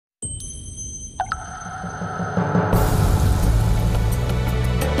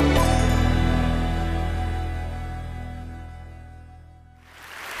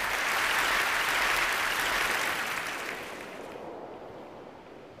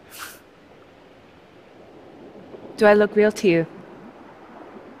Do I look real to you?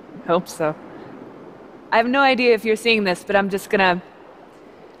 Hope so. I have no idea if you're seeing this, but I'm just gonna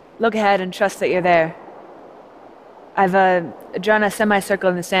look ahead and trust that you're there. I've drawn a semicircle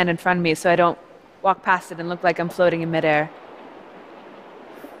in the sand in front of me so I don't walk past it and look like I'm floating in midair.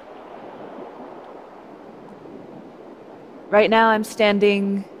 Right now I'm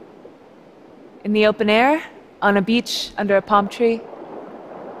standing in the open air, on a beach under a palm tree,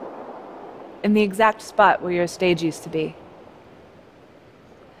 in the exact spot where your stage used to be.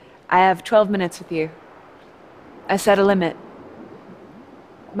 I have 12 minutes with you. I set a limit.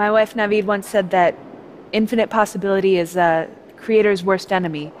 My wife Naveed once said that infinite possibility is a creator's worst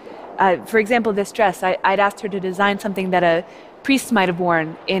enemy. For example, this dress, I'd asked her to design something that a priest might have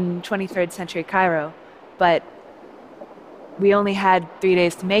worn in 23rd century Cairo, but we only had 3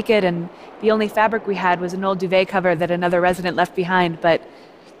 days to make it, and the only fabric we had was an old duvet cover that another resident left behind, but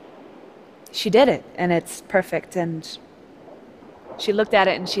she did it, and it's perfect. And she looked at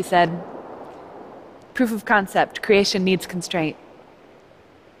it and she said, "Proof of concept, creation needs constraint."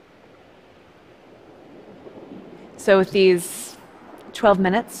 So with these 12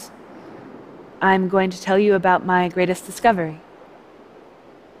 minutes, I'm going to tell you about my greatest discovery.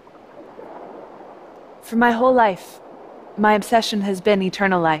 For my whole life, my obsession has been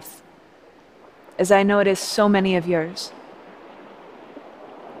eternal life, as I know it is so many of yours.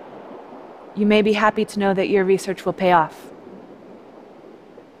 You may be happy to know that your research will pay off.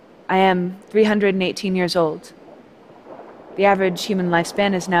 I am 318 years old. The average human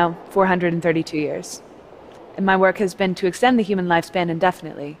lifespan is now 432 years. And my work has been to extend the human lifespan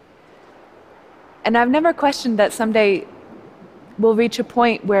indefinitely. And I've never questioned that someday we'll reach a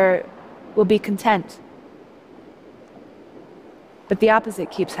point where we'll be content. But the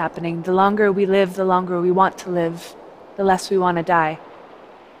opposite keeps happening. The longer we live, the longer we want to live, the less we want to die.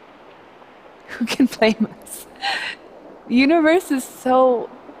 Who can blame us? The universe is so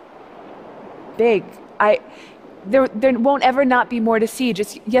big. There won't ever not be more to see.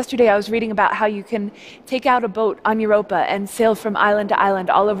 Just yesterday I was reading about how you can take out a boat on Europa and sail from island to island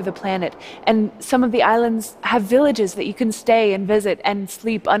all over the planet. And some of the islands have villages that you can stay and visit and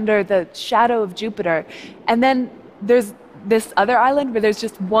sleep under the shadow of Jupiter. And then there's this other island where there's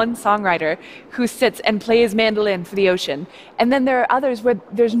just one songwriter who sits and plays mandolin for the ocean. And then there are others where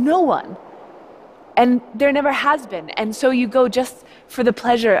there's no one. And there never has been. And so you go just for the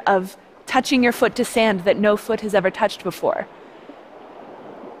pleasure of touching your foot to sand that no foot has ever touched before.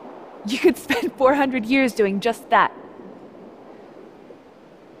 You could spend 400 years doing just that.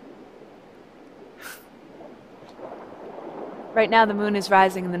 Right now the moon is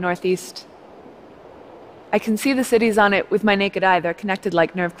rising in the northeast. I can see the cities on it with my naked eye. They're connected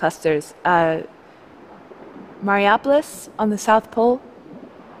like nerve clusters. Mariapolis on the South Pole,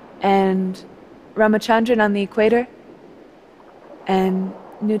 and Ramachandran on the equator, and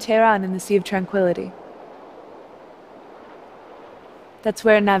New Tehran in the Sea of Tranquility. That's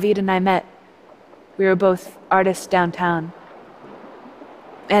where Naveed and I met. We were both artists downtown.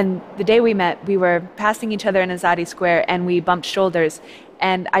 And the day we met, we were passing each other in Azadi Square, and we bumped shoulders.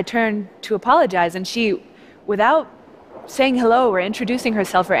 And I turned to apologize, and she, without saying hello or introducing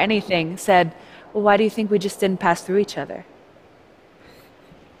herself or anything, said, "Well, why do you think we just didn't pass through each other?"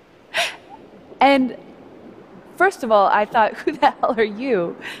 And first of all, I thought, who the hell are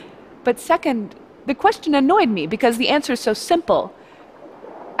you? But second, the question annoyed me because the answer is so simple.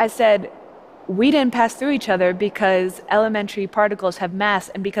 I said, we didn't pass through each other because elementary particles have mass,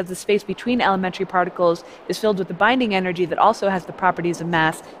 and because the space between elementary particles is filled with the binding energy that also has the properties of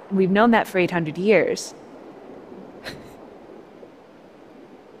mass, and we've known that for 800 years.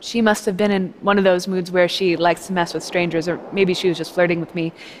 She must have been in one of those moods where she likes to mess with strangers, or maybe she was just flirting with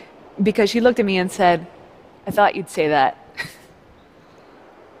me, because she looked at me and said, "I thought you'd say that."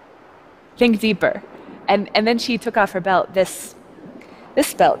 Think deeper. And then she took off her belt, this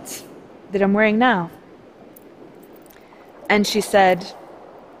belt that I'm wearing now. And she said,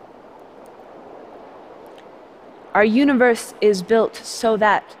 "Our universe is built so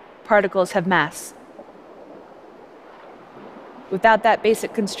that particles have mass. Without that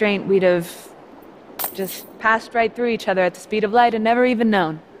basic constraint, we'd have just passed right through each other at the speed of light and never even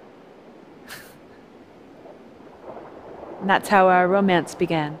known." And that's how our romance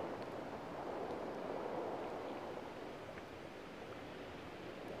began.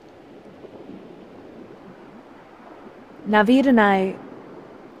 Naveed and I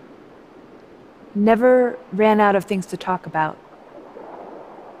never ran out of things to talk about.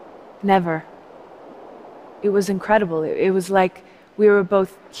 Never. It was incredible. It was like we were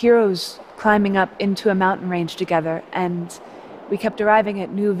both heroes climbing up into a mountain range together, and We kept arriving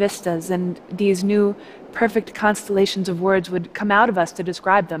at new vistas, and these new perfect constellations of words would come out of us to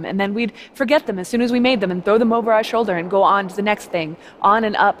describe them, and then we'd forget them as soon as we made them and throw them over our shoulder and go on to the next thing, on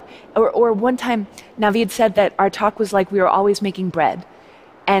and up. Or one time, Naveed said that our talk was like we were always making bread,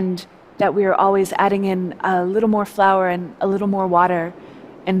 and that we were always adding in a little more flour and a little more water,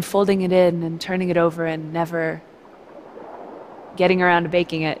 and folding it in and turning it over and never getting around to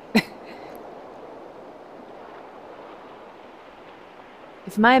baking it.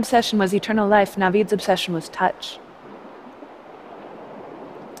 If my obsession was eternal life, Naveed's obsession was touch.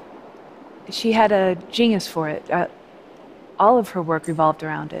 She had a genius for it. All of her work revolved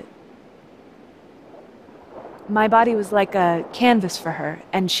around it. My body was like a canvas for her,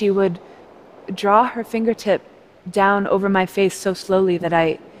 and she would draw her fingertip down over my face so slowly that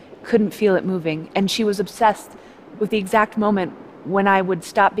I couldn't feel it moving, and she was obsessed with the exact moment when I would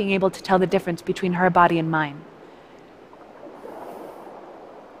stop being able to tell the difference between her body and mine.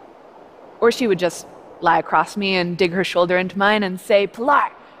 Or she would just lie across me and dig her shoulder into mine and say,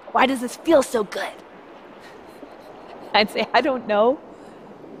 "Pilar, why does this feel so good?" I'd say, "I don't know."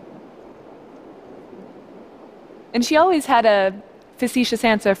 And she always had a facetious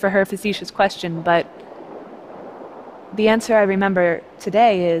answer for her facetious question, but the answer I remember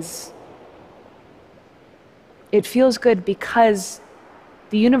today is, it feels good because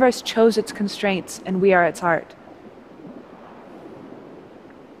the universe chose its constraints and we are its art.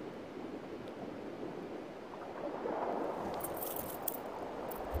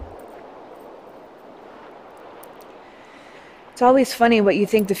 It's always funny what you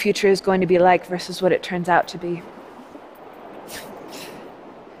think the future is going to be like versus what it turns out to be.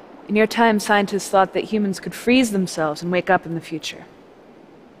 In your time, scientists thought that humans could freeze themselves and wake up in the future.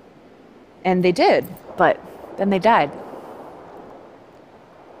 And they did, but then they died.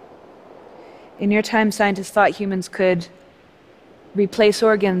 In your time, scientists thought humans could replace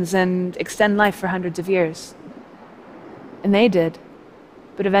organs and extend life for hundreds of years. And they did,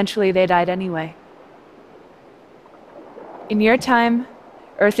 but eventually they died anyway. In your time,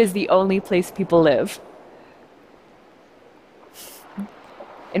 Earth is the only place people live.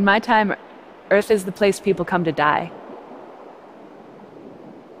 In my time, Earth is the place people come to die.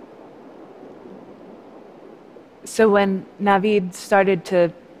 So when Naveed started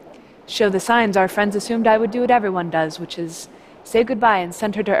to show the signs, our friends assumed I would do what everyone does, which is say goodbye and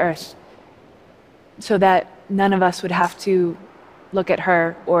send her to Earth, so that none of us would have to look at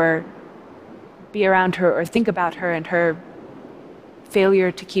her or be around her or think about her and her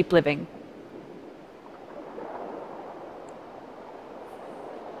failure to keep living.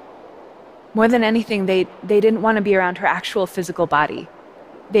 More than anything, they didn't want to be around her actual physical body.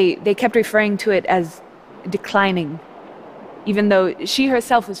 They kept referring to it as declining, even though she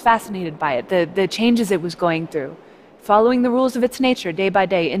herself was fascinated by it, the changes it was going through, following the rules of its nature day by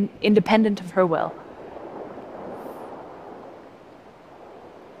day, independent of her will.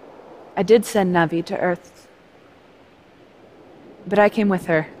 I did send Navi to Earth, but I came with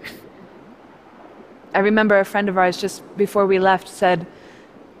her. I remember a friend of ours just before we left said,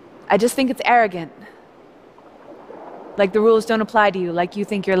 "I just think it's arrogant. Like the rules don't apply to you, like you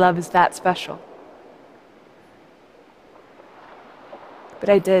think your love is that special." But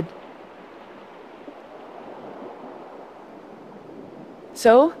I did.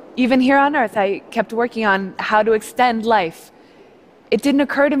 So, even here on Earth, I kept working on how to extend life. It didn't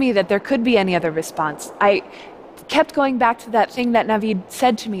occur to me that there could be any other response. I kept going back to that thing that Naveed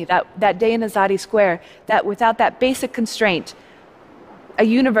said to me that day in Azadi Square, that without that basic constraint, a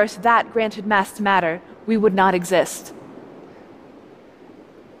universe that granted mass to matter, we would not exist.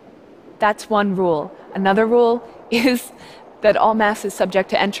 That's one rule. Another rule is that all mass is subject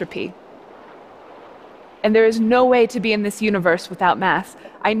to entropy. And there is no way to be in this universe without mass.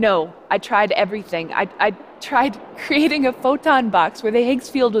 I know. I tried everything. I tried creating a photon box where the Higgs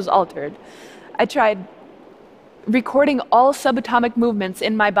field was altered. I tried recording all subatomic movements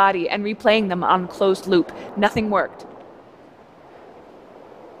in my body and replaying them on closed loop. Nothing worked.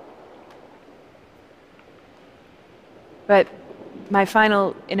 But my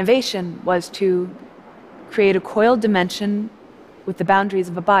final innovation was to create a coiled dimension with the boundaries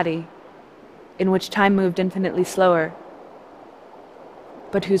of a body in which time moved infinitely slower,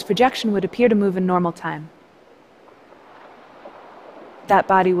 but whose projection would appear to move in normal time. That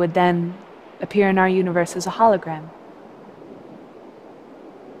body would then appear in our universe as a hologram.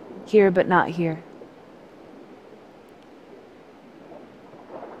 Here but not here.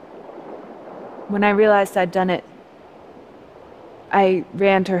 When I realized I'd done it, I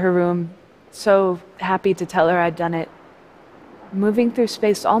ran to her room, so happy to tell her I'd done it, moving through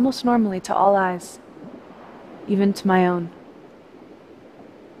space almost normally to all eyes, even to my own.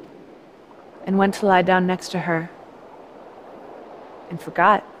 and went to lie down next to her and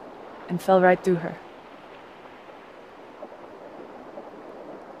forgot and fell right through her.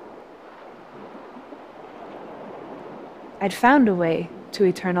 I'd found a way to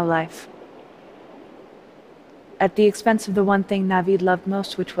eternal life, at the expense of the one thing Navid loved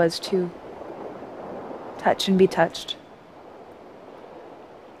most, which was to touch and be touched.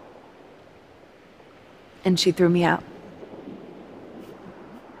 And she threw me out.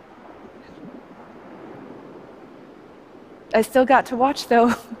 I still got to watch,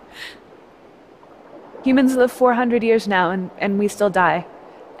 though. Humans live 400 years now, and we still die.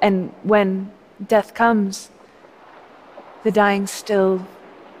 And when death comes, the dying still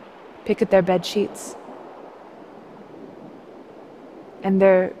pick at their bed sheets. And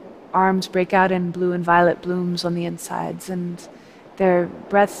their arms break out in blue and violet blooms on the insides, and their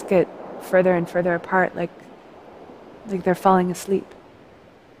breaths get further and further apart, like they're falling asleep.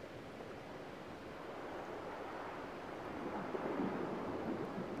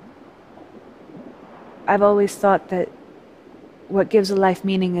 I've always thought that what gives a life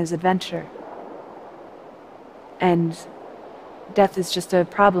meaning is adventure. And death is just a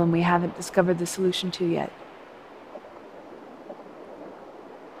problem we haven't discovered the solution to yet.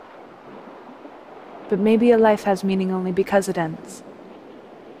 But maybe a life has meaning only because it ends.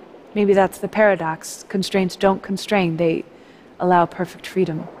 Maybe that's the paradox. Constraints don't constrain, they allow perfect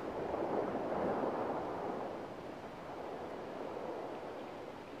freedom.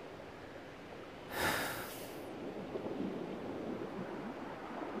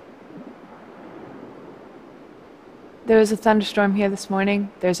 There was a thunderstorm here this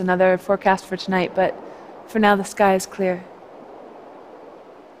morning. There's another forecast for tonight, but for now the sky is clear.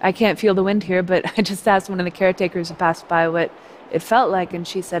 I can't feel the wind here, but I just asked one of the caretakers who passed by what it felt like, and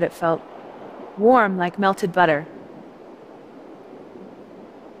she said it felt warm like melted butter.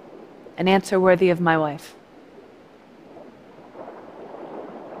 An answer worthy of my wife.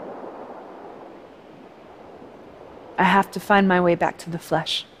 I have to find my way back to the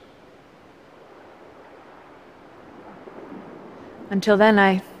flesh. Until then,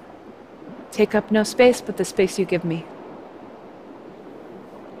 I take up no space but the space you give me.